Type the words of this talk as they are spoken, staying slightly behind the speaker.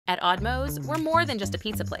At Oddmo's, we're more than just a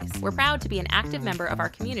pizza place. We're proud to be an active member of our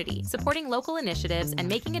community, supporting local initiatives and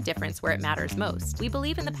making a difference where it matters most. We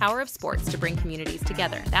believe in the power of sports to bring communities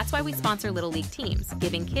together. That's why we sponsor Little League teams,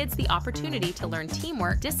 giving kids the opportunity to learn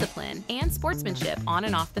teamwork, discipline, and sportsmanship on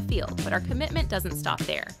and off the field. But our commitment doesn't stop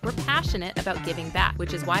there. We're passionate about giving back,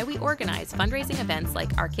 which is why we organize fundraising events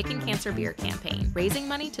like our Kicking Cancer Beer campaign, raising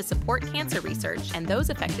money to support cancer research and those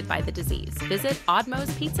affected by the disease. Visit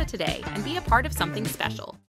Oddmo's Pizza today and be a part of something special.